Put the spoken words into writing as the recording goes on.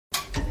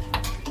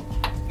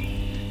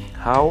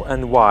How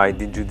and why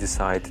did you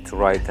decide to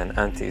write an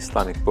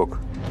anti-Islamic book?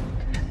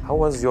 How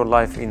was your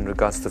life in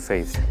regards to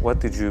faith? What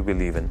did you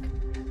believe in?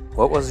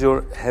 What was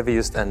your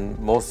heaviest and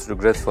most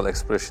regretful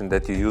expression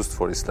that you used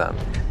for Islam?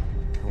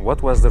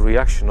 What was the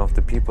reaction of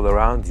the people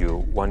around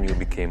you when you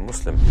became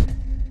Muslim?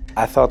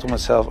 I thought to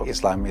myself,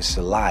 Islam is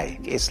a lie.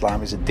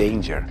 Islam is a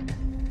danger.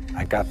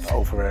 I got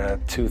over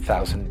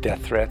 2,000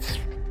 death threats.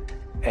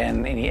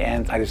 And in the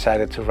end, I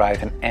decided to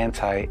write an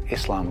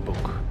anti-Islam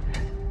book.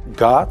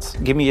 God,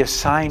 give me a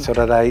sign so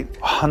that I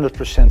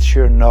 100%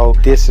 sure know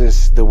this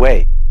is the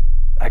way.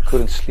 I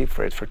couldn't sleep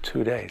for it for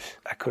 2 days.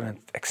 I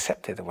couldn't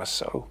accept it. It was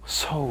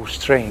so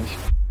strange.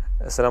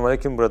 Assalamu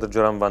alaikum, Brother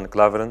Joram Van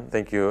Klaveren.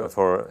 Thank you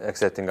for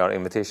accepting our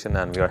invitation,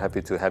 and we are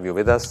happy to have you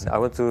with us. I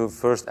want to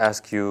first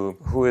ask you,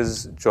 who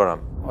is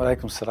Joram?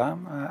 Walaikum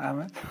salam,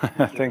 Ahmed.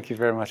 Thank you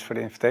very much for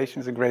the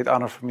invitation. It's a great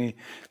honor for me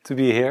to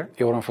be here.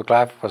 Joram Van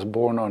Klaveren was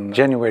born on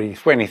January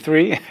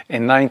 23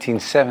 in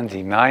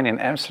 1979 in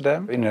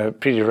Amsterdam, in a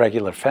pretty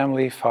regular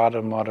family: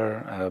 father,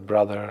 mother,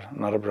 brother,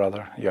 another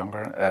brother,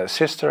 younger, a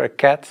sister, a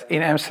cat.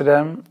 In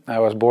Amsterdam, I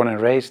was born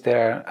and raised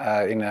there.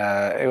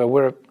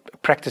 We're a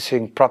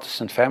practicing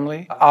Protestant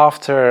family.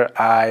 After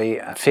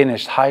I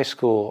finished high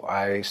school,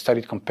 I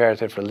studied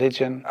comparative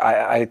religion.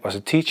 I was a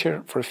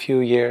teacher for a few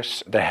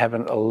years. There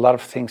happened a lot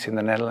of things in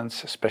the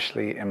Netherlands,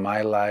 especially in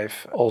my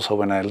life. Also,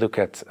 when I look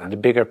at the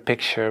bigger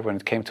picture when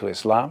it came to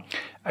Islam,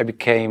 I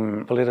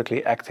became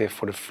politically active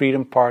for the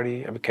Freedom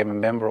Party. I became a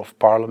member of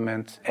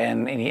parliament.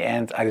 And in the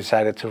end, I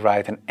decided to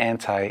write an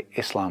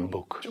anti-Islam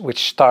book,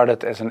 which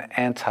started as an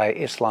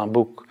anti-Islam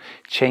book,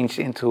 changed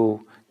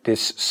into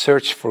this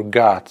search for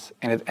God,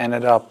 and it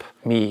ended up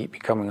me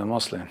becoming a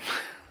Muslim.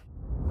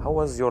 How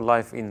was your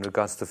life in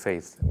regards to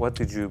faith? What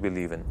did you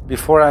believe in?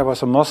 Before I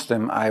was a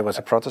Muslim, I was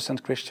a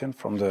Protestant Christian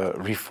from the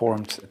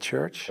Reformed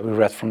Church. We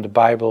read from the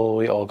Bible,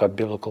 we all got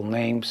biblical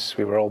names,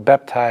 we were all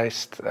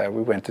baptized,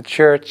 we went to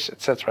church,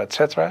 etc.,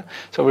 etc.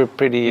 So we're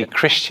pretty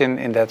Christian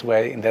in that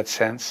way, in that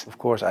sense. Of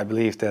course, I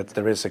believed that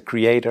there is a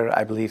creator,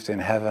 I believed in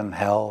heaven,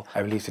 hell,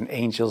 I believed in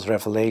angels,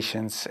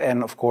 revelations,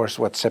 and of course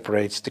what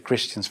separates the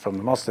Christians from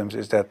the Muslims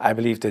is that I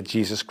believe that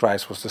Jesus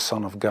Christ was the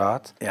Son of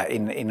God.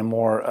 In a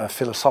more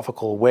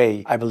philosophical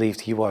way, I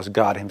believed he was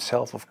God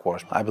himself, of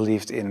course. I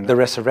believed in the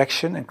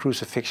resurrection and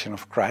crucifixion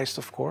of Christ,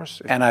 of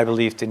course. And I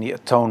believed in the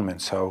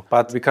atonement.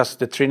 But because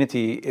the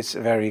Trinity is a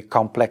very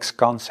complex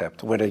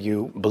concept, whether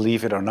you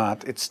believe it or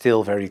not, it's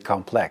still very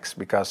complex.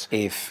 Because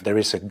if there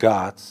is a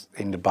God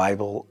in the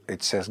Bible,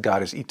 it says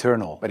God is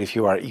eternal. But if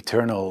you are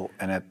eternal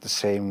and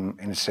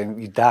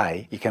you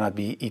die, you cannot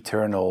be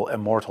eternal,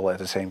 immortal at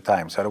the same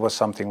time. So that was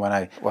something when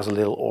I was a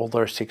little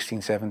older,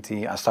 16,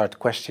 17, I started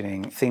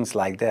questioning things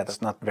like that.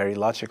 It's not very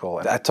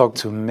logical. I talked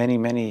to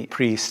many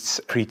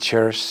priests,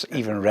 preachers,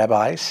 even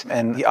rabbis,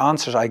 and the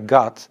answers I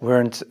got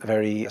weren't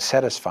very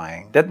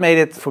satisfying. That made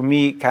it for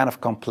me kind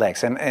of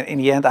complex, and in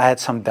the end I had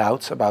some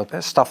doubts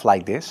about stuff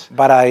like this,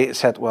 but I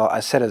said, well, I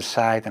set it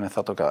aside and I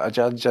thought, okay, I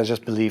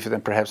just believe it,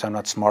 and perhaps I'm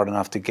not smart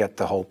enough to get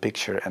the whole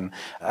picture. And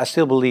I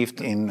still believed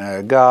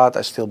in God.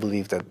 I still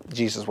believed that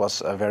Jesus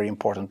was a very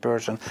important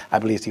person. I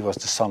believed he was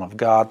the Son of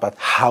God, but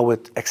how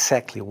it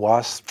exactly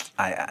was,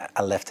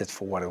 I left it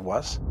for what it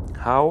was.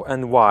 How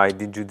and why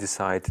did you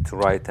decide to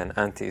write an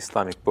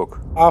anti-Islamic book?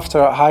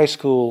 After high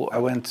school, I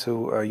went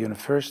to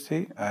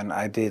university and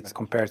I did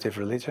comparative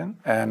religion.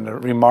 And the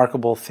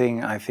remarkable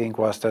thing, I think,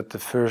 was that the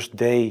first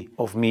day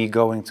of me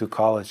going to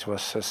college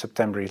was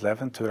September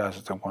 11,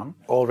 2001.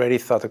 Already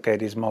thought, okay,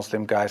 these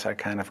Muslim guys are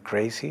kind of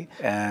crazy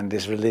and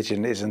this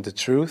religion isn't the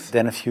truth.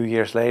 Then a few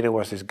years later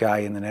was this guy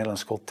in the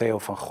Netherlands called Theo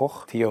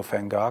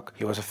van Gogh.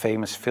 He was a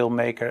famous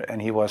filmmaker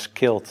and he was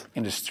killed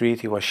in the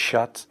street. He was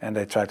shot and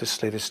they tried to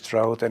slit his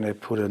throat and they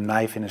put a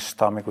knife in his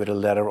stomach with a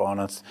letter on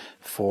it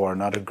for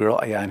another girl,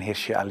 Ayaan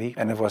Hirsi Ali,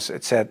 and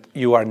it said,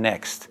 "You are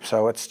next."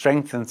 So it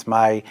strengthened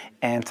my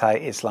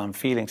anti-Islam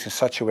feelings in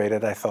such a way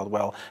that I thought,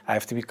 well, I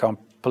have to become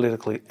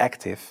politically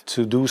active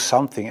to do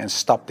something and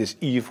stop this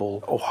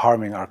evil of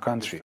harming our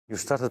country. You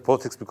started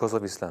politics because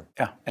of Islam?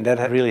 Yeah, and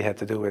that really had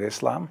to do with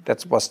Islam.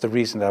 That was the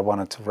reason that I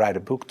wanted to write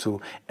a book,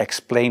 to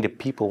explain to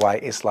people why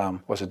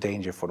Islam was a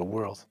danger for the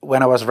world.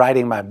 When I was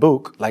writing my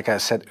book, like I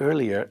said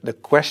earlier, the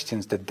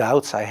questions, the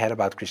doubts I had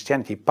about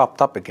Christianity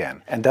popped up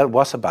again. And that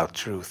was about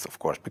truth, of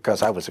course,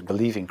 because I was a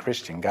believing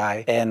Christian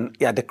guy. And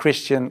yeah, the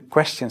Christian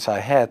questions I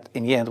had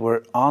in the end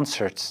were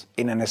answered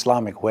in an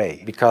Islamic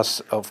way.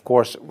 Because, of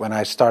course, when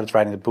I started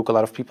writing the book, a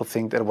lot of people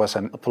think that it was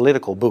a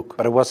political book.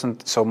 But it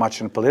wasn't so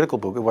much a political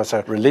book, it was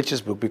a religious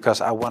book,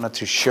 because I wanted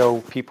to show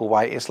people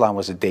why Islam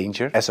was a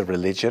danger as a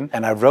religion,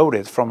 and I wrote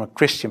it from a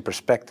Christian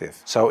perspective.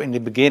 So in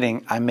the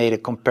beginning I made a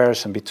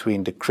comparison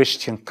between the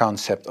Christian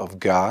concept of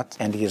God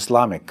and the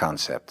Islamic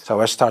concept. So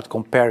I started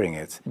comparing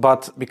it.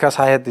 But because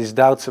I had these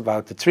doubts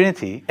about the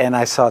Trinity and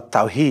I saw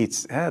Tawheed,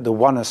 the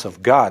oneness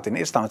of God in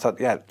Islam, I thought,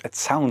 yeah, it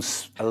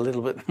sounds a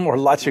little bit more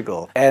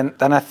logical. And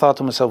then I thought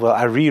to myself, well,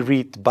 I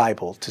reread the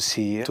Bible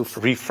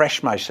to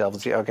refresh myself, to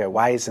see, okay,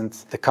 why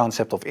isn't the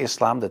concept of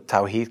Islam, the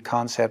Tawheed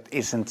concept,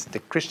 isn't isn't the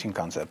Christian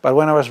concept. But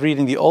when I was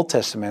reading the Old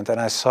Testament and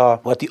I saw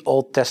what the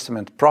Old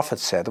Testament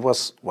prophets said, it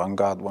was one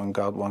God, one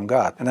God, one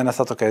God. And then I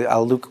thought, okay,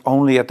 I'll look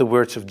only at the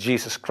words of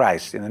Jesus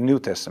Christ in the New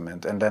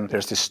Testament. And then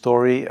there's this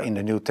story in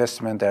the New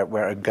Testament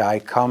where a guy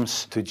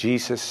comes to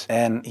Jesus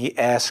and he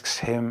asks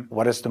him,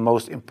 what is the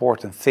most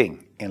important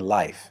thing in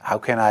life? How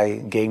can I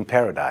gain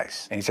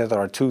paradise? And he says there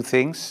are two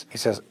things. He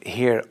says,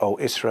 hear, O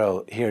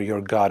Israel, hear your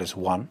God is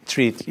one.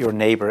 Treat your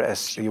neighbor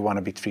as you want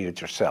to be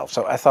treated yourself.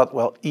 So I thought,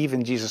 well,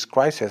 even Jesus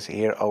Christ says,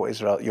 hear, O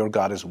Israel, your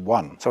God is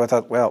one. So I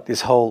thought, well,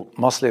 this whole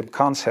Muslim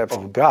concept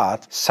of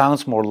God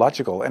sounds more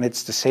logical, and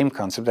it's the same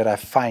concept that I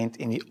find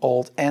in the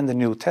Old and the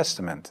New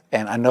Testament.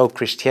 And I know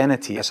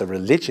Christianity as a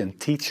religion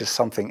teaches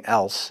something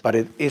else, but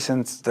it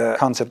isn't the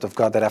concept of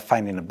God that I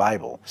find in the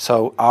Bible.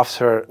 So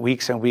after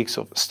weeks and weeks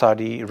of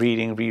study,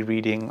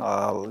 rereading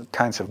all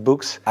kinds of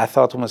books, I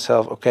thought to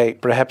myself, okay,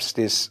 perhaps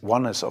this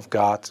oneness of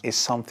God is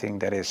something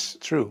that is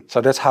true. So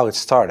that's how it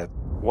started.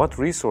 What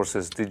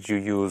resources did you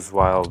use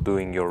while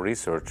doing your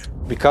research?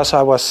 Because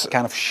I was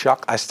kind of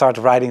shocked, I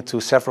started writing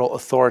to several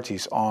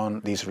authorities on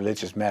these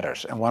religious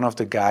matters. And one of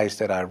the guys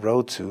that I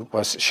wrote to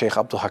was Sheikh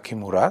Abdul Hakim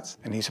Murad,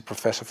 and he's a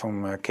professor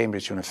from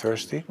Cambridge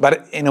University.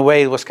 But in a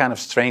way, it was kind of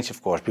strange,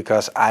 of course,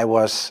 because I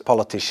was a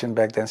politician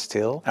back then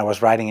still. I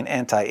was writing an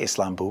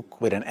anti-Islam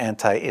book with an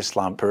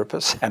anti-Islam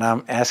purpose. And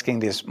I'm asking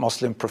this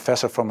Muslim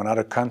professor from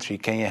another country,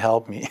 can you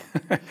help me?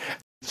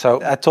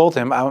 So I told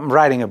him, I'm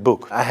writing a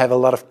book. I have a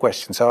lot of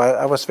questions. So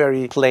I was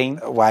very plain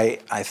why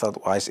I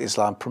thought, why is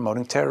Islam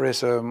promoting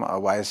terrorism?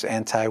 Why is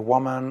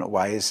anti-woman?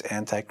 Why is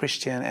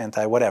anti-Christian?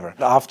 Anti-whatever.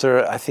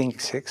 After, I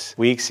think, 6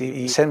 weeks,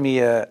 he sent me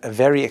a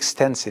very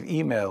extensive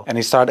email. And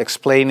he started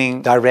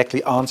explaining,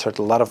 directly answered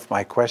a lot of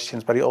my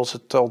questions. But he also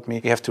told me,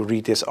 you have to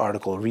read this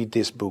article, read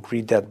this book,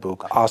 read that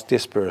book, ask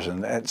this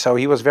person. And so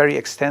he was very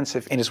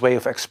extensive in his way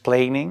of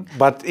explaining.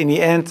 But in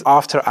the end,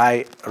 after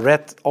I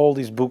read all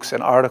these books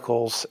and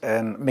articles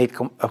and made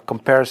a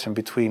comparison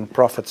between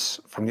prophets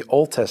from the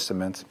Old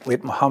Testament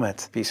with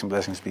Muhammad, peace and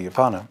blessings be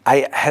upon him,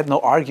 I had no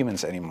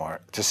arguments anymore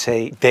to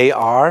say they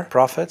are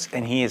prophets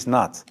and he is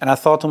not. And I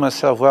thought to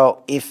myself,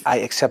 well, if I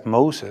accept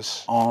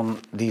Moses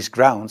on these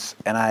grounds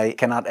and I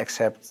cannot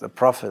accept the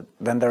prophet,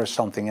 then there is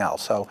something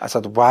else. So I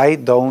thought, why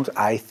don't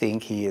I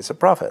think he is a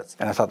prophet?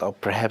 And I thought, oh,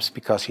 perhaps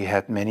because he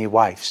had many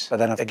wives. But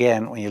then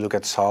again, when you look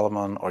at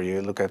Solomon or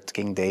you look at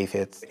King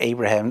David,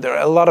 Abraham, there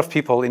are a lot of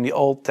people in the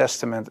Old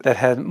Testament that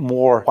had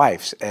more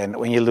wives. And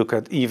when you look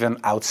at even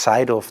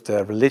outside of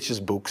the religious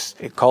books,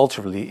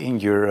 culturally in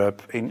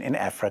Europe, in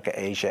Africa,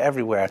 Asia,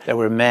 everywhere, there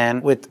were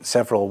men with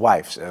several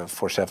wives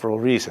for several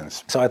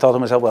reasons. So I thought to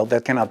myself, well,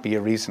 that cannot be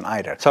a reason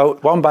either. So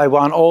one by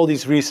one, all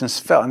these reasons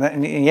fell. And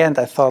then in the end,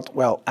 I thought,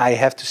 well, I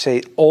have to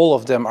say all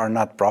of them are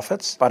not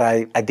prophets. But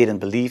I didn't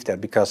believe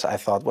that because I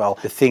thought, well,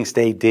 the things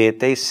they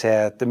did, they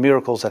said, the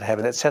miracles that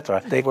happened,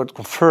 etc., they were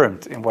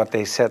confirmed in what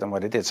they said and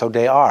what they did. So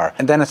they are.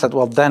 And then I said,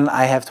 well, then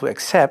I have to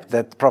accept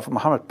that Prophet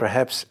Muhammad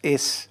perhaps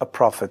is a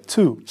prophet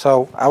too.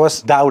 So I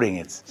was doubting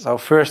it. So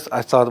first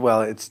I thought,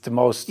 well, it's the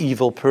most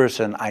evil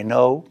person I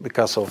know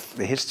because of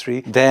the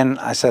history. Then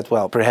I said,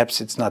 well,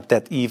 perhaps it's not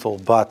that evil,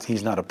 but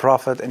he's not a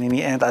prophet. And in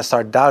the end, I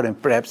started doubting,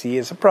 perhaps he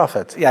is a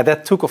prophet. Yeah,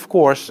 that took, of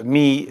course,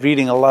 me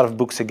reading a lot of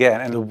books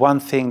again. And the one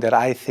thing that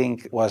I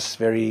think was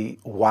very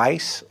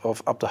wise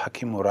of Abdul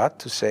Hakim Murad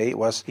to say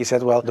was, he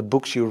said, well, the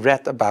books you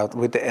read about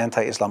with the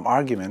anti-Islam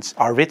arguments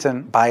are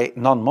written by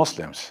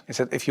non-Muslims. He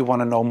said, if you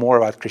want to know more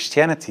about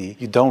Christianity,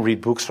 you don't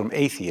read books from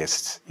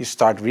atheists. You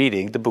start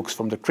reading the books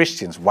from the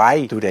Christians.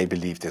 Why do they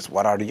believe this?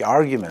 What are the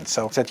arguments?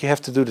 So that you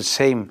have to do the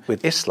same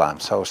with Islam.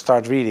 So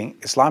start reading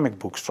Islamic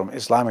books from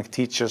Islamic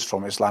teachers,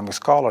 from Islamic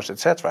scholars,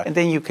 etc. And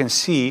then you can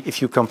see,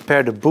 if you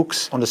compare the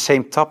books on the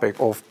same topic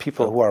of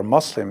people who are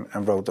Muslim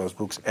and wrote those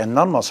books and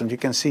non-Muslim, you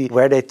can see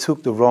where they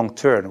took the wrong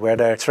turn, where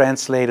they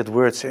translated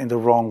words in the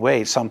wrong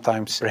way,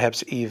 sometimes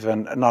perhaps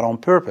even not on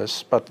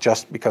purpose, but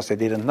just because they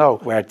didn't know,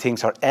 where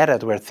things are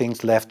added, where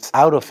things left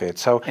out of it.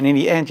 So, and in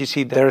the end, you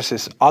see there's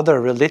this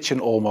other religion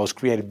almost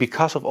created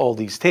because of all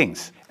these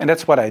things. And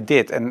that's what I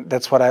did. And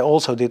that's what I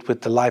also did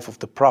with the life of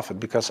the Prophet,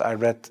 because I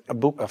read a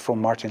book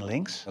from Martin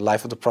Links, The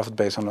Life of the Prophet,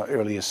 based on the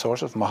earliest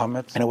source of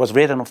Muhammad. And it was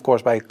written, of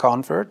course, by a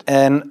convert.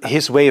 And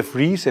his way of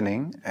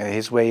reasoning,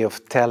 his way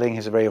of telling,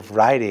 his way of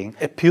writing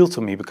appealed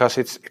to me because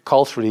it's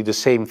culturally the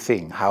same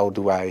thing. How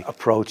do I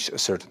approach a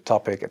certain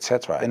topic,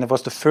 etc. And it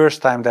was the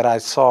first time that I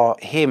saw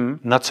him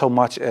not so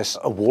much as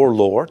a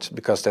warlord,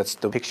 because that's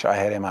the picture I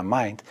had in my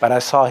mind, but I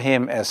saw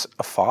him as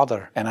a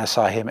father, and I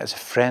saw him as a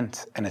friend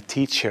and a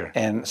teacher,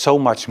 and so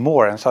much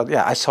more. And so,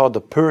 yeah, I saw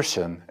the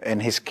person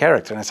and his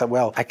character, and I said,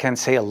 well, I can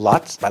say a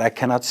lot, but I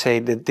cannot say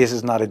that this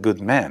is not a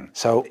good man.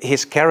 So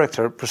his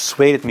character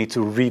persuaded me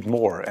to read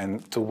more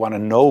and to want to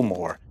know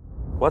more.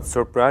 What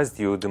surprised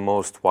you the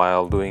most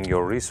while doing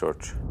your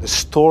research? The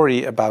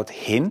story about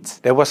Hind,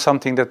 there was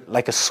something that,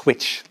 like a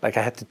switch, like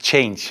I had to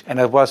change. And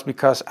it was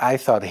because I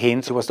thought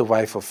Hind was the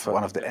wife of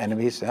one of the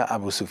enemies,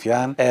 Abu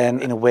Sufyan.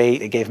 And in a way,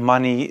 they gave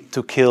money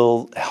to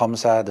kill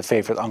Hamza, the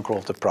favorite uncle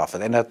of the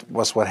Prophet. And that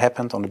was what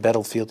happened on the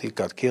battlefield. He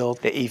got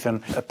killed. They even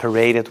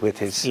paraded with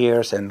his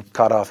ears and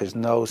cut off his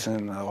nose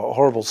and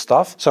horrible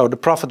stuff. So the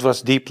Prophet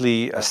was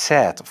deeply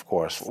sad, of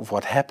course, of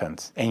what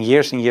happened. And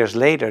years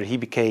later, he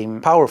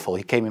became powerful.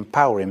 He came in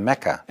power in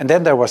Mecca. And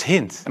then there was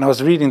Hind. And I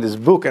was reading this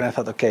book and I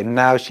thought, okay,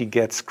 now she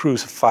gets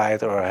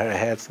crucified or her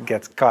head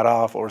gets cut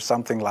off or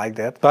something like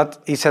that.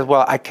 But he said,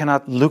 well, I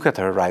cannot look at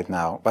her right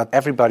now, but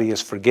everybody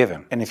is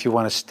forgiven. And if you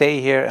want to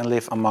stay here and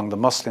live among the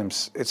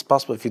Muslims, it's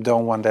possible. If you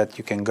don't want that,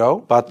 you can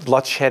go. But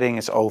bloodshedding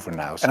is over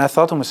now. And I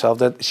thought to myself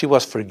that she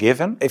was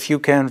forgiven. If you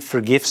can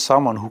forgive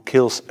someone who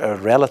kills a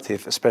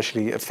relative,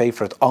 especially a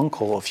favorite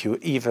uncle of you,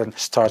 even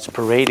starts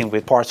parading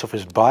with parts of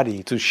his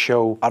body to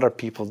show other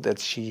people that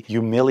she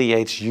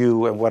humiliates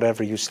you and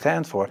whatever you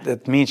stand for,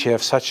 that means you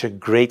have such a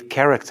great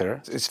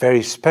character. It's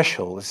very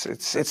special.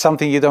 It's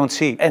something you don't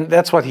see. And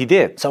that's what he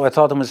did. So I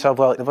thought to myself,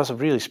 well, it was a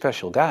really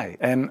special guy.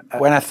 And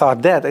when I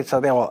thought that, I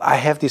thought, well, I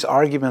have these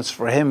arguments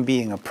for him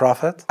being a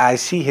prophet. I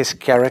see his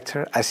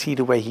character. I see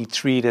the way he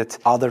treated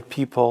other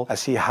people. I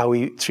see how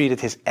he treated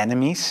his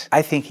enemies.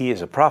 I think he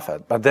is a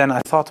prophet. But then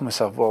I thought to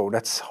myself, whoa,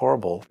 that's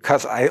horrible.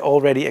 Because I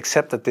already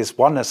accepted this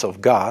oneness of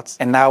God.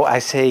 And now I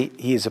say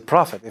he is a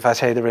prophet. If I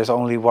say there is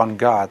only one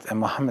God and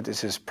Muhammad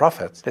is his prophet,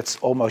 that's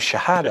almost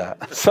shahada.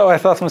 So I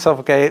thought to myself,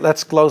 okay,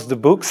 let's close the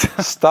books.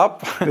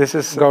 Stop. This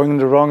is going in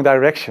the wrong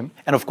direction.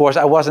 And of course,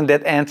 I wasn't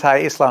that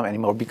anti-Islam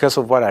anymore because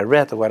of what I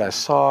read, what I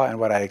saw, and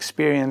what I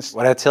experienced.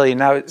 What I tell you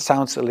now, it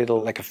sounds a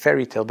little like a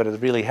fairy tale, but it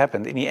really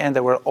happened. In the end,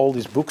 there were all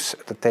these books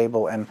at the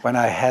table. And when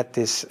I had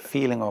this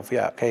feeling of,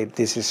 yeah, okay,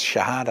 this is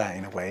shahada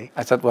in a way,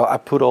 I thought, well, I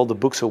put all the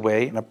books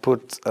away and I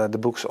put the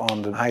books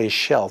on the highest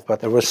shelf.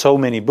 But there were so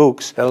many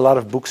books that a lot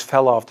of books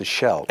fell off the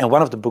shelf. And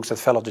one of the books that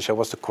fell off the shelf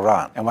was the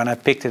Quran. And when I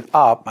picked it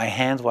up, my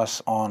hand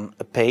was on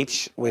a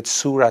page with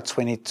Surah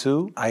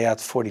 22, Ayat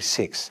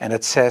 46. And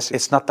it says,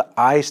 it's not the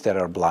eyes that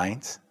are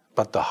blind,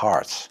 but the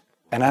hearts.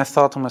 And I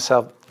thought to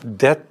myself,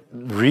 that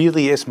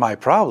really is my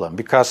problem,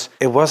 because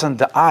it wasn't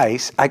the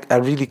eyes. I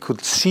really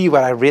could see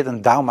what I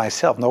written down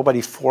myself. Nobody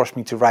forced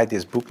me to write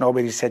this book.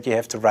 Nobody said you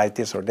have to write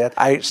this or that.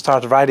 I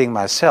started writing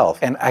myself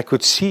and I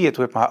could see it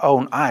with my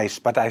own eyes,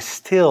 but I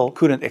still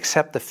couldn't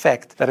accept the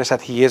fact that I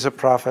said he is a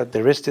prophet,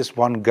 there is this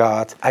one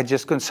God. I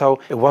just couldn't. So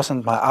it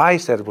wasn't my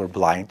eyes that were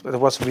blind, but it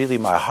was really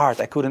my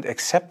heart. I couldn't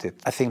accept it.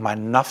 I think my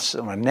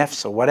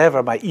nafs or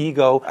whatever, my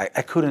ego,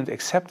 I couldn't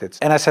accept it.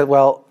 And I said,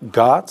 well,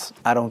 God,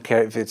 I don't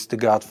care if it's the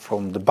God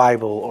from the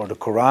Bible or the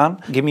Quran,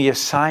 give me a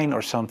sign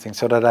or something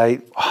so that I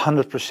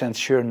 100%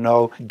 sure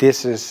know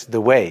this is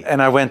the way.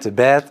 And I went to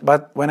bed,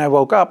 but when I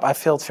woke up, I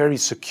felt very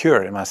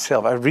secure in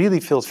myself. I really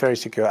felt very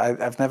secure.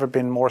 I've never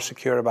been more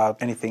secure about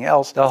anything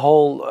else. The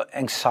whole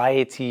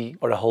anxiety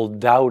or the whole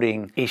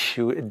doubting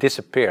issue, it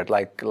disappeared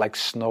like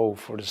snow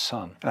for the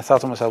sun. And I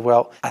thought to myself,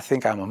 well, I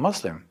think I'm a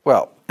Muslim.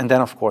 Well, and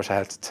then of course I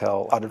had to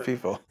tell other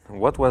people.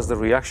 What was the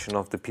reaction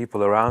of the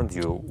people around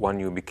you when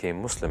you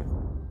became Muslim?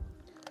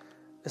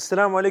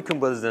 Assalamu alaikum,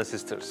 brothers and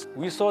sisters.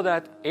 We saw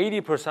that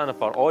 80%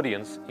 of our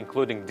audience,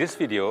 including this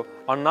video,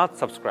 are not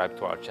subscribed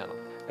to our channel.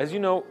 As you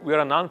know, we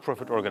are a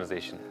non-profit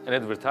organization and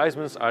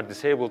advertisements are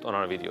disabled on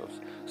our videos.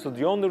 So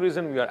the only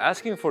reason we are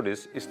asking for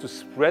this is to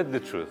spread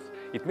the truth.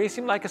 It may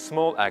seem like a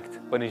small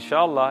act, but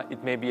inshallah,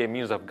 it may be a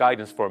means of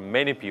guidance for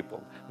many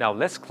people. Now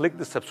let's click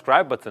the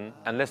subscribe button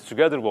and let's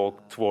together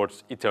walk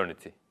towards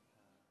eternity.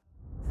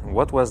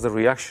 What was the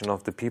reaction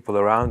of the people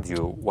around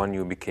you when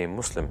you became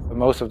Muslim?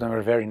 Most of them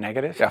were very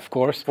negative, of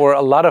course. For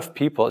a lot of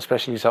people,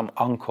 especially some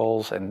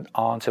uncles and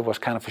aunts, it was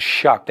kind of a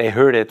shock. They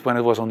heard it when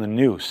it was on the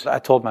news. I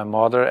told my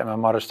mother, and my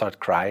mother started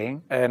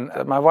crying. And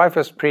my wife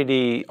was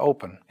pretty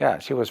open. Yeah,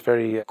 she was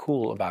very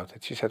cool about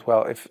it. She said,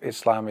 well, if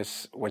Islam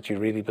is what you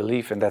really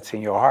believe and that's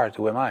in your heart,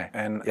 who am I?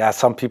 And yeah,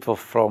 some people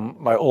from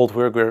my old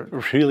work were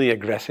really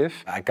aggressive.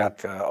 I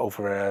got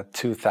over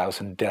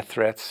 2,000 death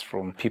threats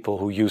from people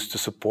who used to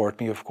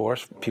support me, of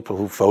course. People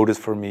who voted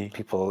for me.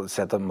 People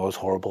said the most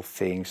horrible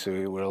things.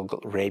 We will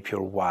rape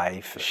your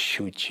wife,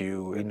 shoot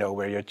you, we know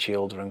where your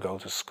children go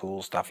to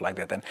school, stuff like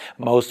that. And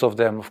most of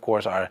them, of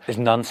course, is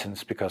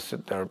nonsense because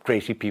they're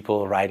crazy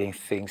people writing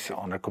things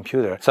on their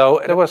computer. So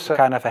it was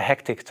kind of a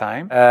hectic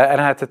time. And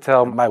I had to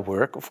tell my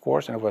work, of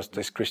course, and it was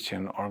this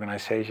Christian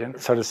organization.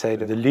 So to say,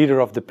 the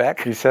leader of the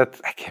pack, he said,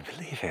 I can't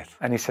believe it.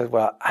 And he said,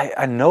 well,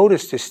 I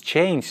noticed this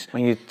change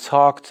when you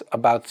talked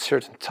about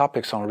certain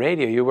topics on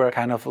radio. You were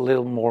kind of a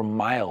little more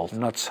mild,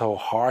 not so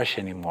harsh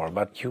anymore,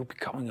 but you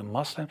becoming a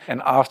Muslim?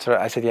 And after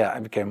I said, yeah, I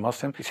became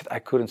Muslim, he said, I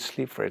couldn't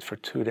sleep for it for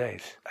 2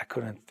 days. I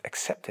couldn't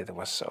accept it. It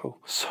was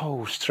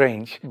so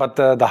strange. But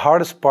the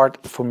hardest part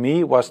for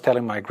me was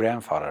telling my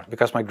grandfather,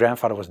 because my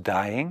grandfather was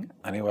dying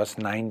and he was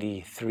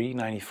 93,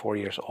 94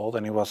 years old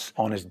and he was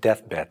on his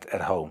deathbed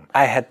at home.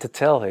 I had to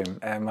tell him,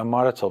 and my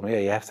mother told me, yeah,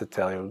 you have to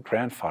tell your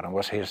grandfather. It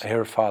was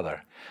her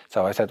father.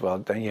 So I said, well,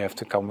 then you have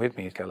to come with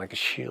me. It's got like a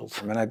shield.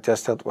 And I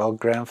just said, well,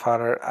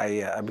 grandfather,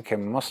 I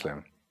became a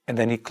Muslim. And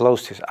then he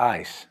closed his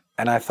eyes.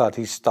 And I thought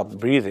he stopped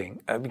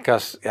breathing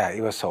because, yeah,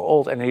 he was so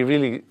old. And he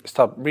really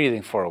stopped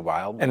breathing for a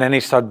while. And then he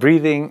started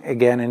breathing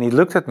again. And he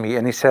looked at me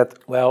and he said,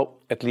 well,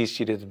 at least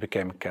you didn't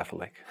become a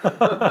Catholic.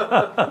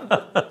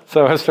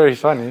 So it was very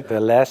funny.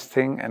 The last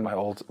thing, and my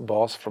old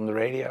boss from the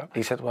radio,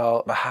 he said,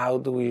 well, how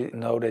do we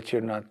know that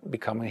you're not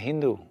becoming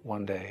Hindu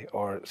one day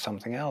or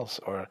something else?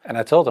 And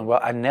I told him, well,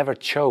 I never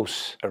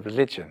chose a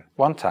religion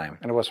one time.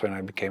 And it was when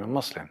I became a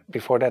Muslim.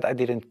 Before that, I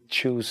didn't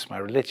choose my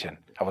religion.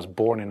 I was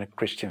born in a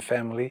Christian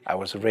family. I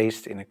was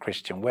raised in a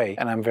Christian way.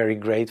 And I'm very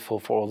grateful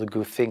for all the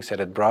good things that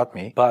it brought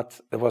me. But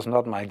it was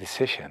not my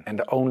decision. And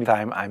the only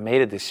time I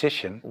made a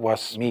decision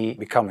was me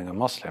becoming a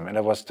Muslim. And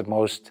it was the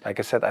most, like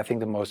I said, I think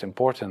the most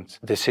important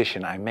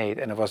decision I made.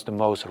 And it was the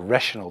most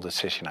rational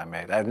decision I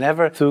made. I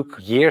never took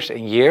years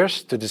and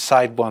years to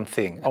decide one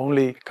thing,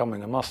 only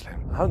becoming a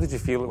Muslim. How did you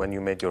feel when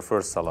you made your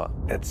first salah?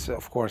 It's,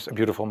 of course, a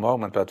beautiful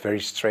moment, but very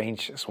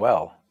strange as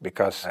well.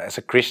 Because as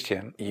a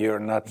Christian, you're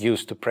not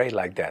used to pray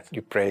like that.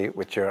 You pray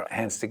with your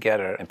hands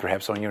together and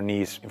perhaps on your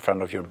knees in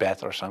front of your bed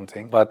or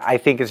something. But I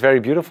think it's very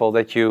beautiful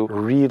that you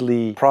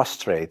really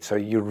prostrate. So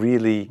you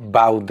really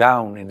bow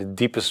down in the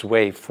deepest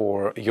way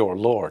for your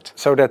Lord.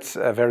 So that's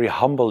a very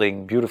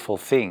humbling, beautiful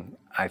thing,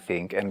 I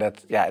think. And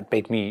that, yeah, it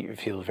made me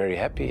feel very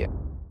happy.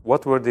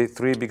 What were the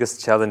 3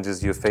 biggest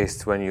challenges you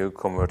faced when you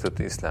converted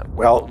to Islam?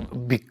 Well,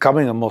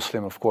 becoming a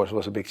Muslim, of course,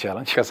 was a big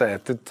challenge because I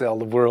had to tell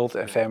the world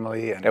and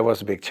family, and that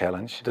was a big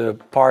challenge. The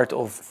part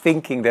of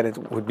thinking that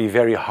it would be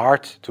very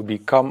hard to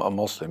become a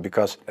Muslim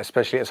because,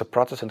 especially as a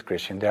Protestant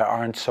Christian, there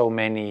aren't so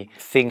many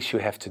things you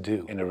have to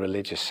do in a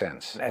religious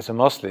sense. As a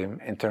Muslim,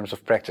 in terms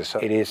of practice, so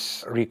it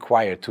is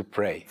required to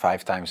pray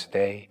 5 times a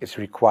day. It's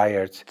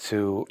required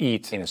to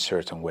eat in a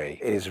certain way.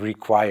 It is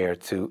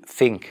required to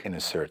think in a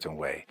certain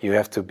way. You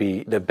have to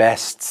be the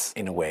best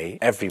in a way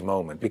every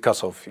moment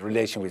because of your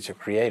relation with your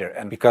Creator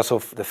and because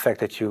of the fact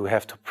that you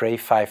have to pray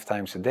 5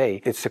 times a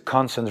day. It's a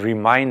constant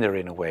reminder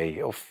in a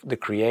way of the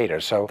Creator.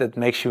 So that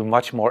makes you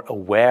much more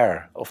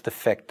aware of the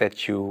fact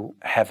that you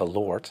have a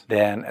Lord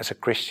than as a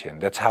Christian.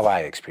 That's how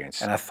I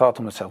experienced it. And I thought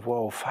to myself,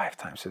 whoa, 5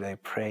 times a day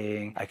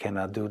praying, I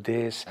cannot do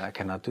this, I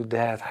cannot do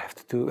that, I have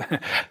to do.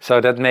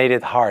 So that made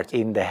it hard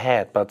in the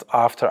head. But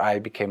after I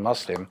became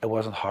Muslim, it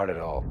wasn't hard at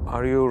all.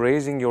 Are you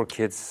raising your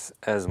kids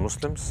as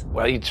Muslims?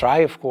 Well, you try,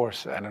 of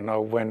course. I don't know,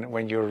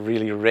 when you're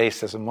really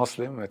raised as a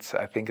Muslim,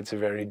 I think it's a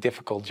very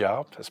difficult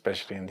job,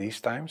 especially in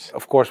these times.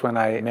 Of course, when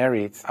I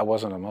married, I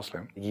wasn't a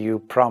Muslim. You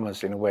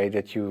promise in a way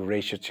that you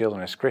raise your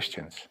children as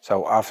Christians.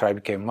 So after I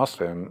became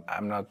Muslim,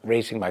 I'm not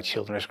raising my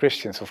children as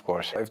Christians, of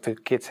course. If the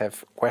kids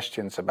have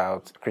questions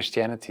about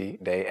Christianity,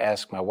 they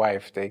ask my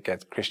wife, they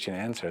get Christian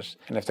answers.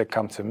 And if they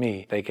come to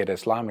me, they get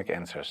Islamic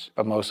answers.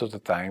 But most of the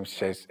time, she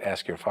says,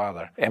 ask your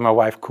father. And my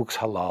wife cooks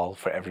halal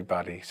for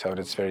everybody. So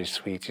that's very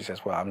sweet. She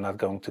says, well, I'm not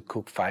going to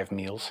cook 5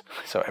 meals.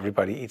 So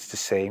everybody eats the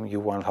same. You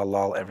want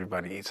halal,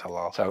 everybody eats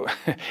halal. So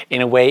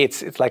in a way,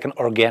 it's like an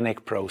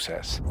organic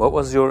process. What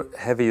was your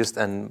heaviest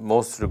and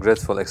most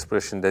regretful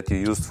expression that you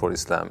used for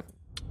Islam?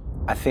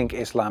 I think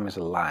Islam is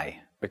a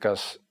lie.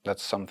 Because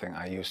that's something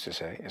I used to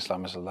say.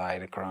 Islam is a lie,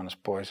 the Quran is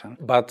poison.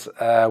 But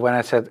when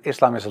I said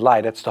Islam is a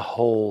lie, that's the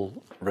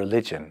whole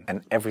religion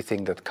and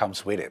everything that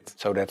comes with it.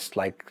 So that's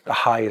like the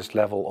highest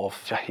level of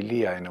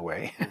Jahiliyyah in a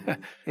way.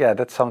 Yeah,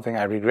 that's something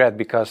I regret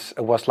because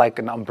it was like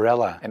an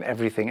umbrella and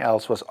everything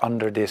else was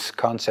under this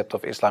concept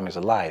of Islam is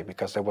a lie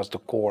because that was the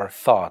core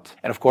thought.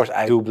 And of course,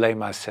 I do blame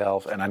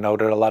myself and I know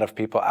there are a lot of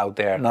people out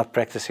there not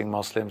practicing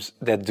Muslims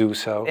that do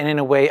so. And in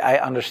a way, I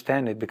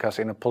understand it because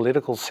in a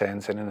political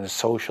sense and in a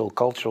social,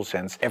 cultural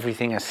sense,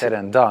 everything I said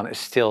and done is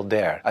still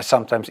there. I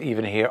sometimes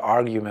even hear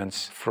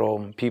arguments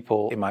from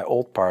people in my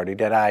old party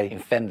that I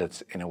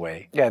offended in a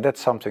way. Yeah,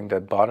 that's something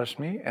that bothers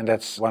me, and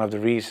that's one of the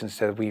reasons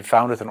that we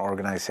founded an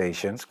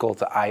organization. It's called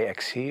the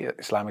IXC,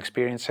 Islam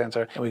Experience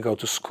Center, and we go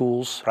to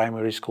schools,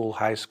 primary school,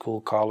 high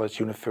school, college,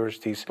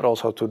 universities, but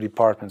also to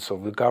departments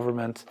of the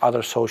government,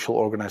 other social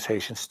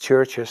organizations,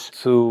 churches,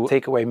 to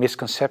take away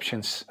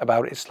misconceptions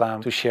about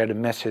Islam, to share the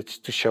message,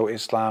 to show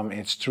Islam in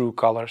its true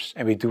colors,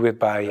 and we do it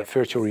by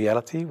virtual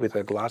reality with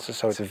the glasses,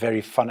 so it's a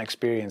very fun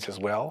experience as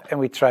well. And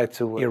we try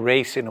to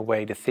erase in a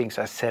way the things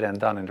I said and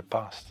done in the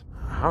past.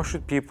 How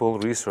should people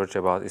research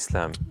about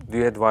Islam? Do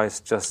you advise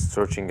just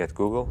searching at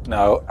Google?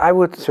 No, I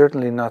would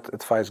certainly not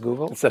advise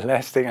Google. It's the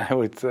last thing I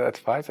would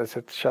advise. I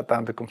said shut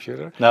down the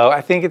computer. No,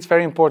 I think it's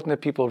very important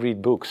that people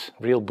read books,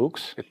 real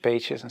books with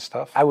pages and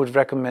stuff. I would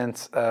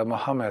recommend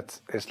Muhammad,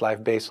 His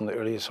Life Based on the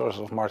Earlier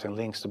Sources of Martin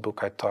Link's, the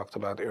book I talked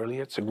about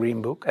earlier. It's a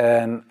green book.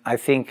 And I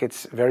think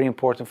it's very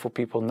important for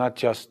people not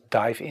just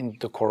dive into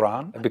the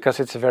Quran, because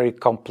it's a very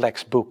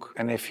complex book.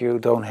 And if you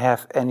don't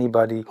have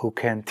anybody who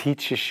can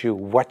teach you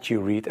what you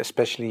read,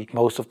 especially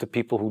most of the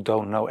people who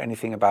don't know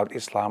anything about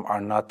Islam are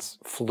not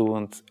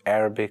fluent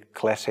Arabic,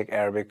 classic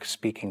Arabic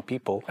speaking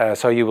people.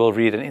 So you will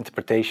read an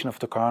interpretation of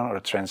the Quran or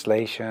a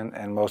translation,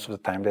 and most of the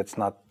time that's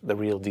not the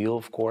real deal,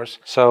 of course.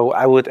 So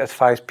I would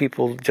advise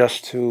people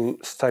just to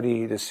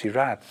study the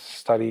Sirat,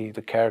 study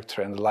the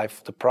character and the life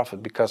of the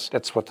Prophet, because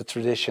that's what the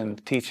tradition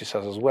teaches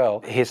us as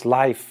well. His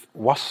life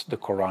was the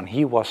Quran.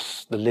 He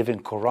was the living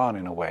Quran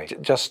in a way.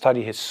 Just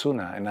study his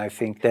Sunnah, and I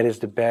think that is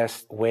the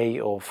best way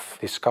of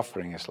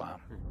discovering Islam.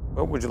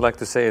 What would you like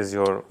to say as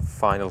your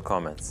final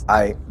comments?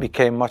 I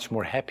became much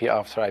more happy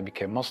after I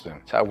became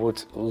Muslim. So I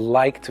would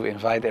like to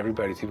invite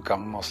everybody to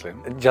become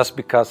Muslim, just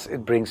because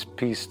it brings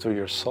peace to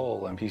your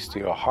soul and peace to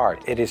your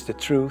heart. It is the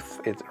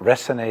truth. It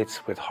resonates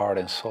with heart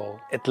and soul.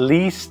 At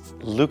least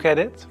look at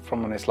it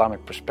from an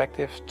Islamic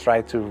perspective.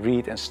 Try to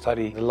read and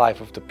study the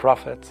life of the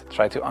Prophet.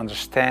 Try to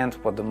understand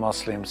what the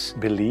Muslims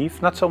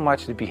believe. Not so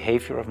much the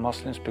behavior of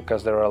Muslims,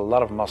 because there are a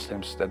lot of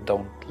Muslims that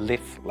don't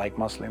live like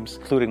Muslims,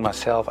 including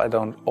myself. I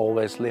don't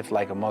always live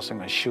like a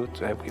Muslim. I should,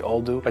 we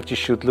all do, but you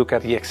should look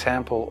at the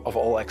example of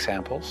all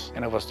examples,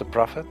 and it was the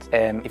Prophet.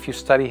 And if you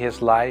study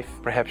his life,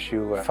 perhaps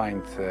you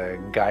find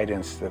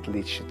guidance that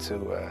leads you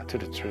to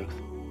the truth.